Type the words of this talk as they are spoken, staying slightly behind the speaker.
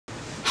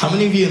How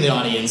many of you in the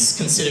audience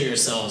consider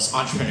yourselves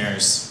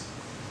entrepreneurs?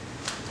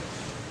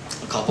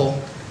 A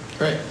couple?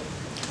 Great.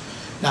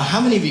 Now,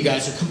 how many of you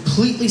guys are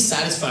completely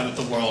satisfied with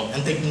the world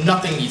and think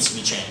nothing needs to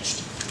be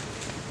changed?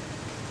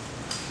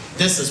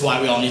 This is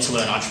why we all need to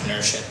learn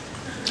entrepreneurship.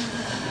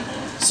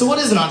 So what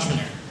is an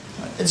entrepreneur?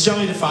 It's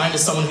generally defined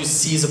as someone who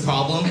sees a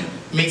problem,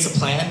 makes a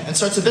plan, and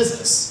starts a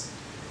business.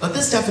 But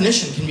this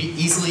definition can be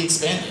easily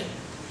expanded.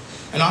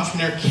 An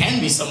entrepreneur can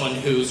be someone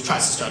who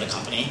tries to start a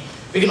company,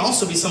 but it can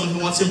also be someone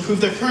who wants to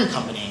improve their current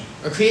company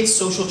or create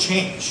social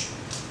change.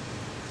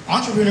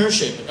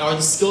 Entrepreneurship are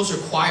the skills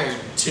required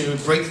to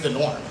break the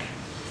norm.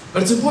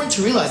 But it's important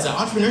to realize that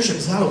entrepreneurship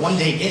is not a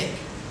one-day gig.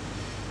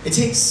 It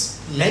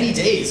takes many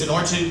days in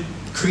order to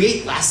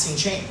create lasting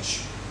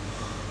change.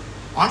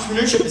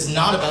 Entrepreneurship is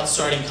not about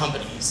starting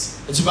companies.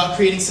 It's about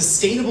creating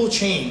sustainable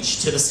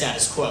change to the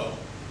status quo.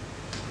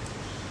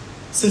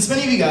 Since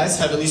many of you guys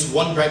have at least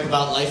one gripe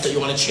about life that you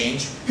want to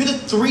change, here are the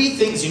 3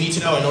 things you need to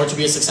know in order to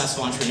be a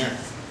successful entrepreneur.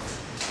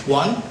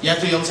 1, you have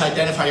to be able to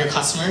identify your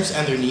customers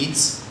and their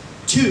needs.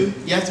 2,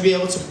 you have to be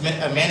able to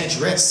manage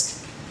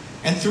risk.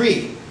 And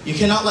 3, you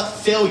cannot let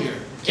failure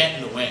get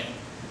in the way.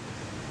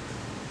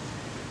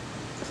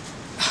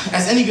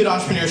 As any good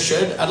entrepreneur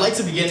should, I'd like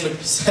to begin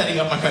with setting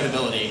up my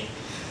credibility.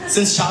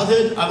 Since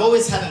childhood, I've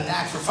always had a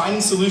knack for finding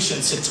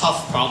solutions to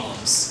tough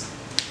problems.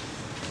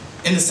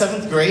 In the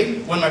 7th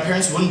grade, when my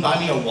parents wouldn't buy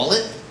me a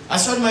wallet, I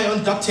started my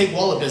own duct tape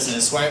wallet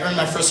business where I earned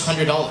my first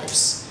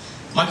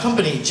 $100. My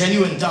company,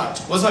 Genuine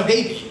Duct, was my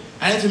baby.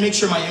 I had to make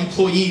sure my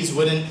employees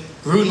wouldn't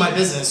ruin my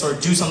business or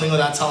do something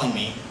without telling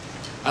me.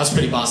 I was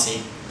pretty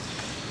bossy.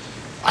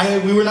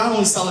 We were not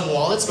only selling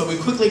wallets, but we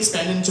quickly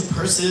expanded into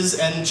purses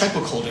and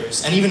checkbook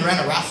holders, and even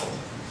ran a raffle.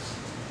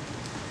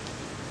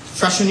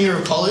 Freshman year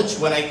of college,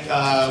 when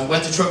I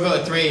went to Trogo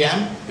at 3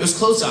 a.m., it was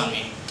closed on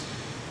me.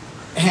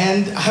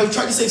 And I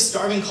tried to save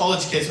starving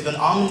college kids with an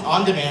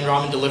on-demand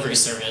ramen delivery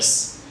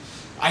service.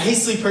 I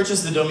hastily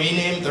purchased the domain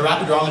name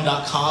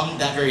therapidramen.com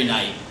that very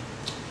night.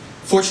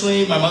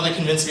 Fortunately, my mother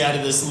convinced me out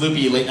of this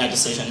loopy late-night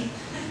decision.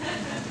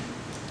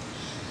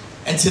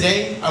 And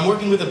today, I'm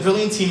working with a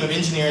brilliant team of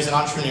engineers and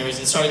entrepreneurs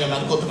in starting a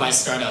medical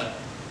device startup.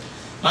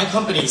 My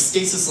company,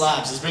 Stasis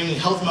Labs, is bringing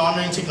health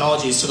monitoring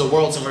technologies to the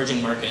world's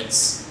emerging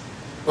markets.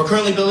 We're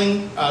currently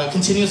building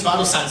continuous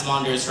vital signs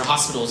monitors for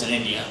hospitals in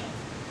India.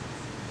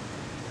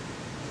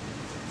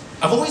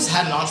 I've always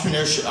had an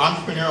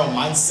entrepreneurial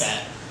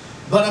mindset,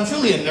 but I'm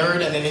truly a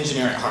nerd and an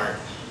engineer at heart.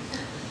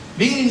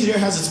 Being an engineer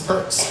has its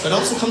perks, but it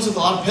also comes with a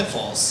lot of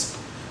pitfalls.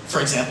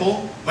 For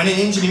example, when an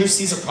engineer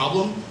sees a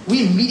problem,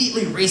 we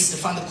immediately race to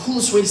find the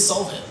coolest way to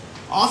solve it,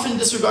 often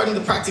disregarding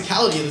the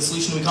practicality of the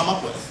solution we come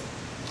up with.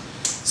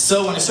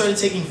 So when I started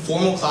taking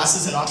formal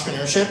classes in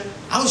entrepreneurship,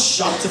 I was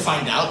shocked to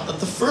find out that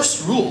the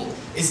first rule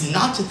is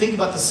not to think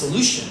about the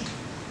solution,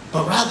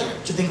 but rather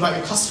to think about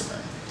your customer.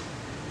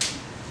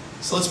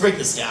 So let's break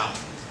this down.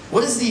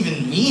 What does it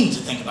even mean to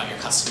think about your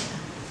customer?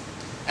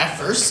 At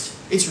first,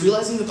 it's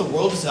realizing that the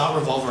world does not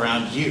revolve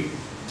around you.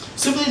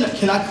 Simply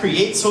cannot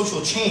create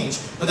social change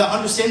without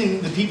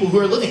understanding the people who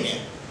are living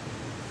it.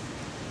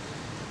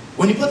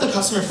 When you put the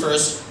customer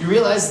first, you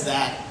realize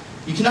that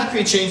you cannot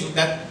create change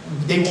that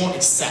they won't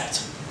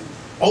accept.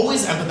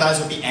 Always empathize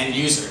with the end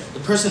user,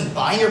 the person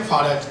buying your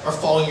product or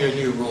following your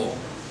new rule.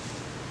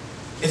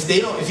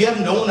 If you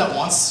have no one that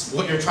wants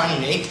what you're trying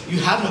to make, you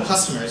have no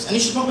customers, and you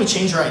should probably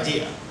change your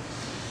idea.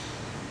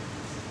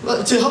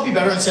 But to help you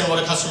better understand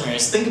what a customer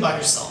is, think about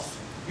yourself.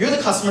 You're the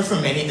customer for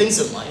many things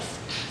in life.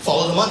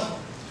 Follow the money.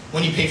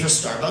 When you pay for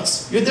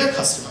Starbucks, you're their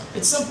customer.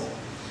 It's simple.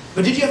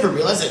 But did you ever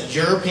realize that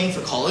you're paying for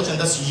college and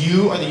thus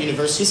you are the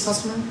university's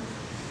customer?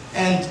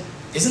 And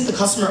isn't the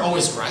customer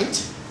always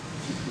right?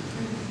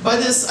 By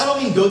this, I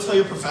don't mean go tell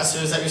your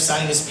professors that you're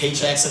signing his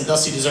paychecks and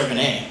thus you deserve an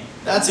A.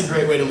 That's a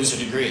great way to lose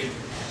your degree.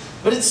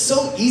 But it's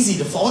so easy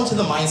to fall into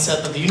the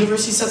mindset that the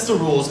university sets the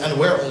rules and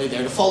we're only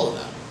there to follow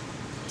them.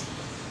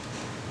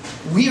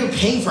 We are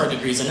paying for our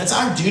degrees, and it's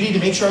our duty to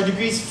make sure our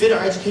degrees fit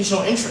our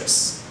educational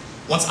interests.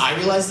 Once I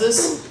realized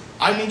this,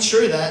 I made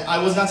sure that I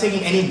was not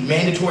taking any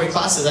mandatory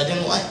classes I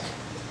didn't like.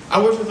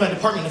 I worked with my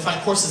department to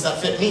find courses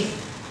that fit me.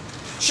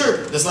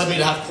 Sure, this led me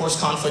to have course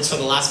conflicts for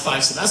the last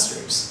 5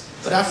 semesters,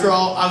 but after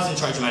all, I was in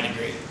charge of my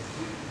degree.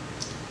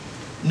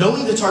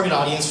 Knowing the target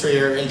audience for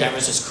your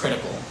endeavors is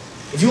critical.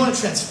 If you want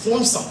to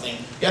transform something,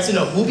 you have to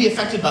know who will be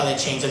affected by that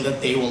change and that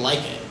they will like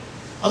it.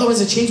 Otherwise,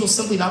 the change will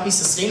simply not be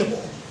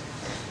sustainable.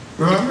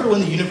 Remember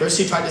when the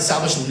university tried to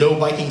establish no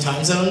biking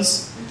time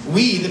zones?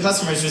 We, the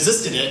customers,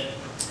 resisted it,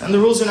 and the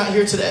rules are not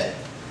here today.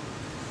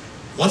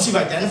 Once you've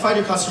identified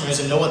your customers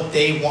and know what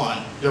they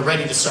want, you're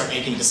ready to start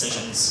making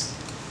decisions.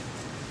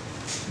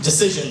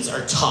 Decisions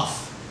are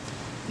tough.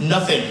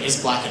 Nothing is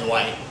black and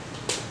white.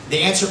 The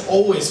answer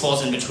always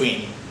falls in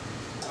between.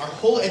 Our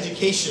whole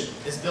education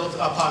is built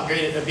upon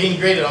being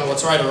graded on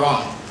what's right or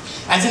wrong.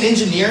 As an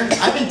engineer,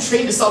 I've been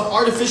trained to solve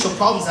artificial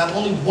problems that have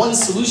only one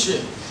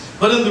solution.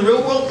 But in the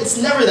real world, it's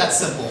never that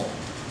simple.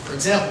 For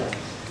example,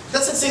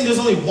 that's like saying there's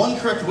only one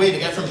correct way to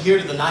get from here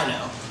to the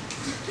Nino.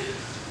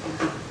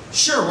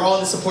 Sure, we're all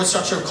in the support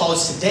structure of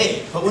college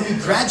today, but when we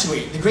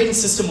graduate, the grading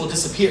system will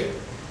disappear.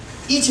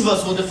 Each of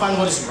us will define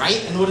what is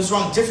right and what is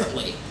wrong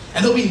differently,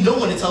 and there'll be no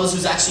one to tell us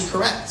who's actually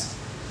correct.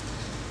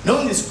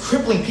 Knowing this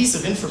crippling piece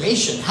of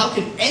information, how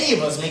can any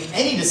of us make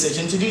any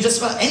decision to do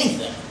just about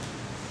anything?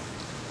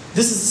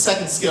 This is the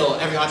second skill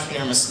every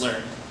entrepreneur must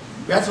learn.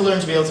 We have to learn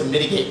to be able to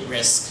mitigate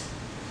risk.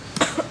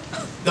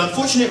 The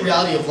unfortunate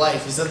reality of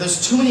life is that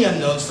there's too many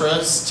unknowns for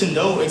us to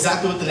know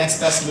exactly what the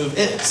next best move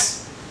is.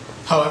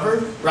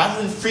 However,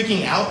 rather than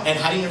freaking out and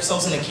hiding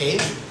ourselves in a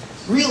cave,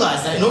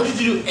 realize that in order to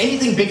do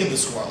anything big in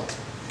this world,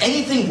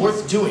 anything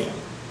worth doing,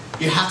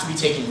 you have to be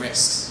taking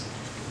risks.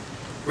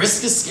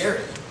 Risk is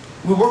scary.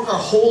 We work our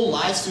whole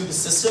lives through the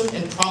system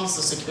and promise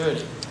us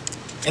security.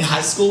 In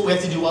high school, we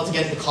have to do well to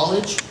get into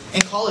college.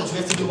 In college, we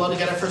have to do well to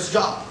get our first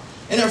job.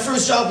 In our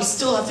first job, we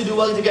still have to do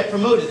well to get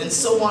promoted, and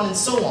so on and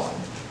so on.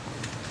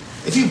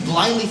 If you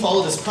blindly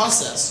follow this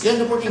process, you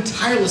end up working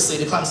tirelessly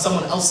to climb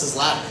someone else's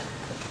ladder.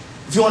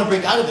 If you want to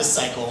break out of this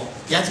cycle,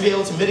 you have to be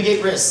able to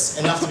mitigate risks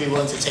enough to be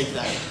willing to take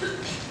them.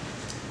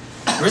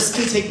 Risk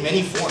can take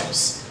many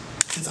forms.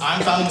 Since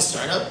I'm founding a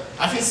startup,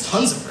 I face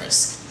tons of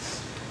risk.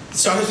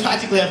 Startups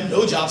practically have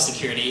no job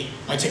security,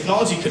 my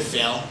technology could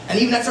fail, and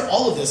even after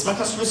all of this, my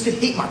customers could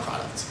hate my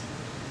product.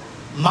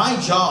 My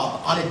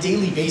job on a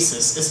daily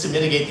basis is to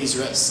mitigate these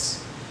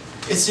risks.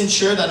 It's to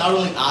ensure that not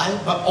only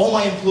I, but all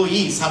my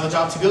employees have a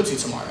job to go to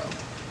tomorrow.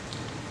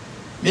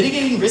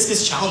 Mitigating risk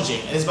is challenging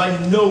and is by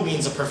no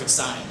means a perfect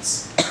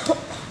science.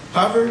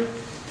 However,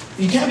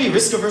 you can't be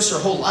risk averse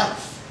your whole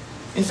life.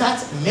 In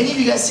fact, many of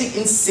you guys take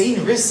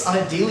insane risks on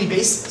a daily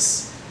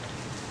basis.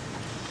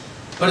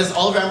 But as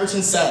Oliver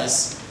Emberton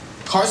says,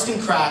 cars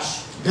can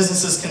crash,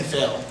 businesses can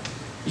fail.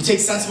 You take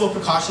sensible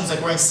precautions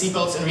like wearing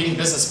seatbelts and reading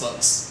business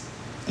books,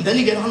 and then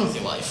you get on with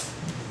your life.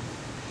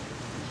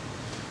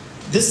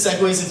 This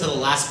segues into the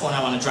last point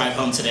I want to drive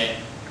home today.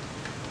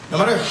 No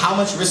matter how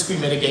much risk we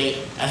mitigate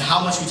and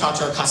how much we talk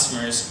to our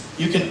customers,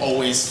 you can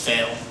always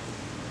fail.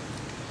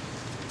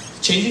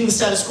 Changing the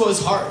status quo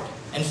is hard,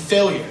 and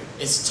failure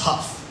is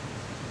tough.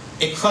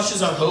 It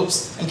crushes our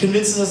hopes and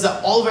convinces us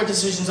that all of our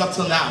decisions up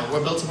till now were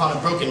built upon a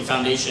broken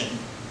foundation.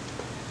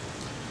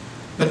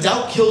 But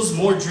doubt kills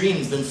more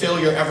dreams than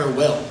failure ever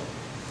will.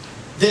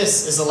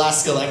 This is the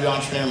last skill every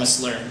entrepreneur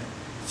must learn.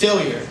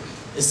 Failure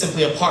is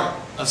simply a part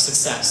of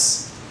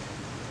success.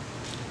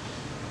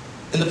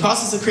 In the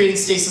process of creating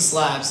Stasis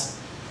Labs,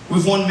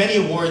 we've won many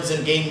awards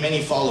and gained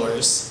many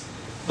followers,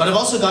 but I've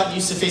also gotten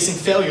used to facing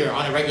failure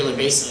on a regular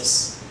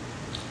basis.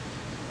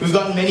 We've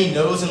gotten many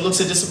no's and looks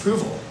of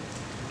disapproval.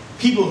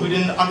 People who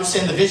didn't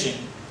understand the vision,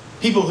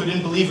 people who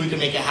didn't believe we could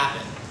make it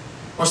happen,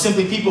 or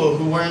simply people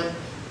who weren't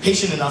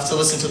patient enough to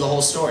listen to the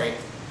whole story.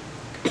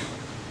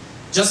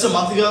 Just a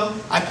month ago,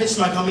 I pitched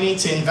my company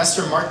to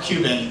investor Mark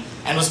Cuban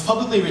and was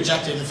publicly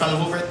rejected in front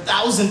of over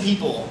 1,000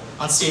 people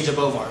on stage at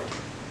Bovard.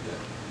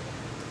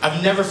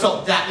 I've never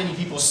felt that many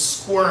people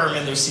squirm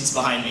in their seats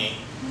behind me.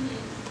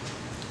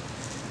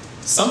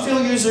 Some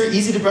failures are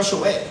easy to brush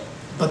away,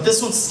 but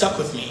this one stuck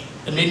with me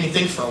and made me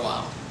think for a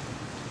while.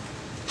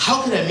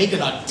 How could I make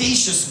an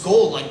audacious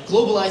goal like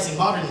globalizing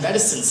modern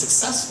medicine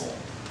successful?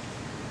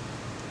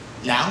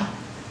 Now,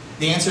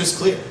 the answer is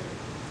clear.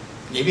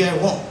 Maybe I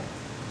won't.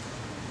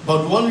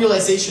 But one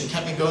realization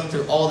kept me going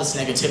through all this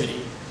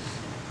negativity.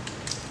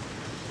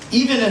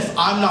 Even if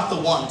I'm not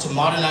the one to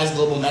modernize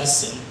global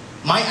medicine,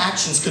 my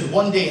actions could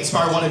one day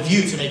inspire one of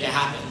you to make it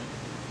happen.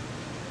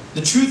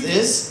 The truth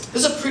is,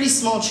 there's a pretty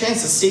small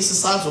chance that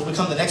Stasis Labs will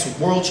become the next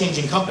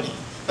world-changing company,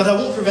 but that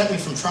won't prevent me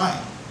from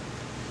trying.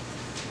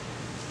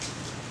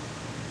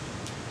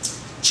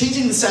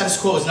 Changing the status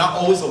quo is not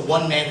always a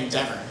one-man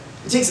endeavor.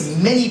 It takes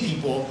many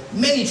people,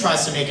 many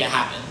tries to make it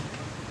happen.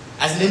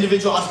 As an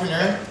individual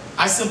entrepreneur,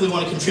 I simply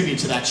want to contribute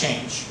to that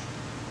change.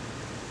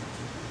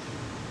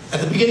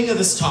 At the beginning of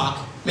this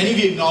talk, many of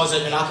you acknowledge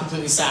that you're not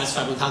completely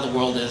satisfied with how the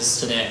world is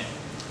today.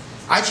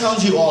 I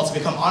challenge you all to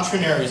become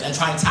entrepreneurs and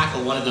try and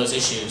tackle one of those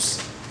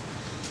issues.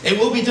 It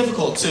will be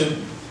difficult to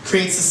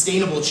create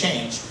sustainable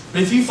change,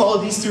 but if you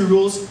follow these 3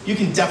 rules, you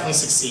can definitely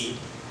succeed.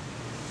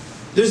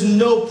 There's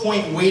no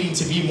point waiting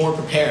to be more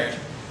prepared.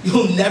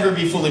 You'll never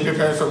be fully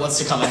prepared for what's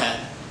to come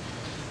ahead.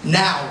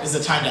 Now is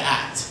the time to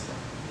act.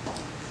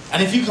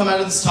 And if you come out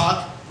of this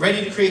talk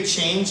ready to create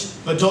change,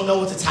 but don't know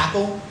what to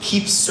tackle,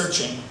 keep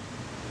searching.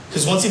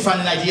 Because once you find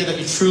an idea that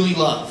you truly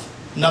love,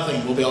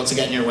 nothing will be able to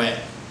get in your way.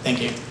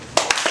 Thank you.